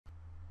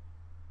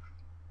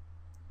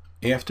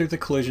After the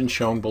collision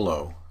shown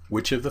below,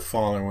 which of the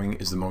following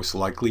is the most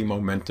likely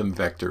momentum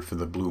vector for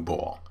the blue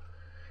ball?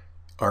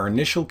 Our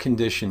initial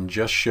condition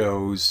just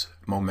shows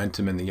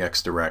momentum in the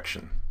x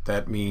direction.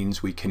 That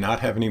means we cannot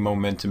have any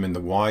momentum in the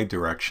y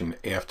direction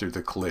after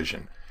the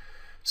collision.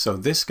 So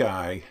this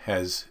guy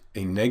has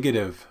a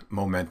negative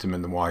momentum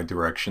in the y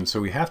direction,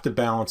 so we have to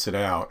balance it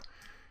out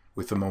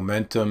with the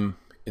momentum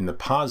in the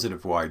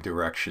positive y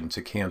direction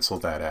to cancel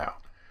that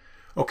out.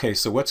 Okay,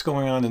 so what's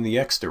going on in the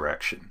x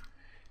direction?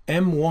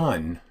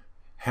 M1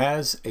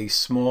 has a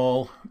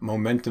small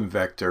momentum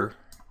vector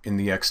in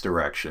the x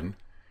direction.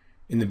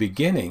 In the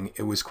beginning,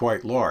 it was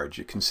quite large.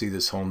 You can see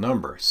this whole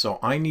number. So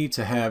I need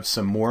to have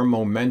some more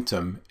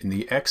momentum in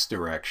the x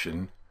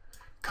direction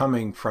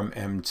coming from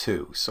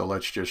M2. So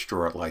let's just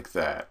draw it like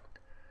that.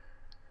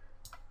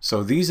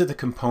 So these are the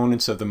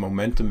components of the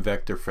momentum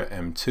vector for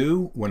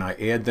M2. When I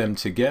add them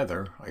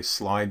together, I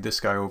slide this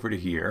guy over to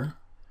here.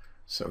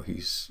 So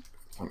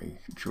let me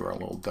draw a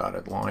little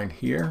dotted line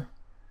here,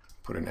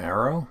 put an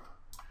arrow,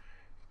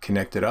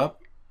 connect it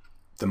up.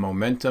 The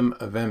momentum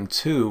of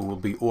M2 will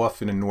be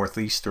off in a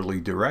northeasterly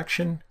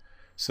direction,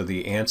 so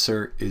the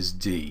answer is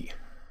D.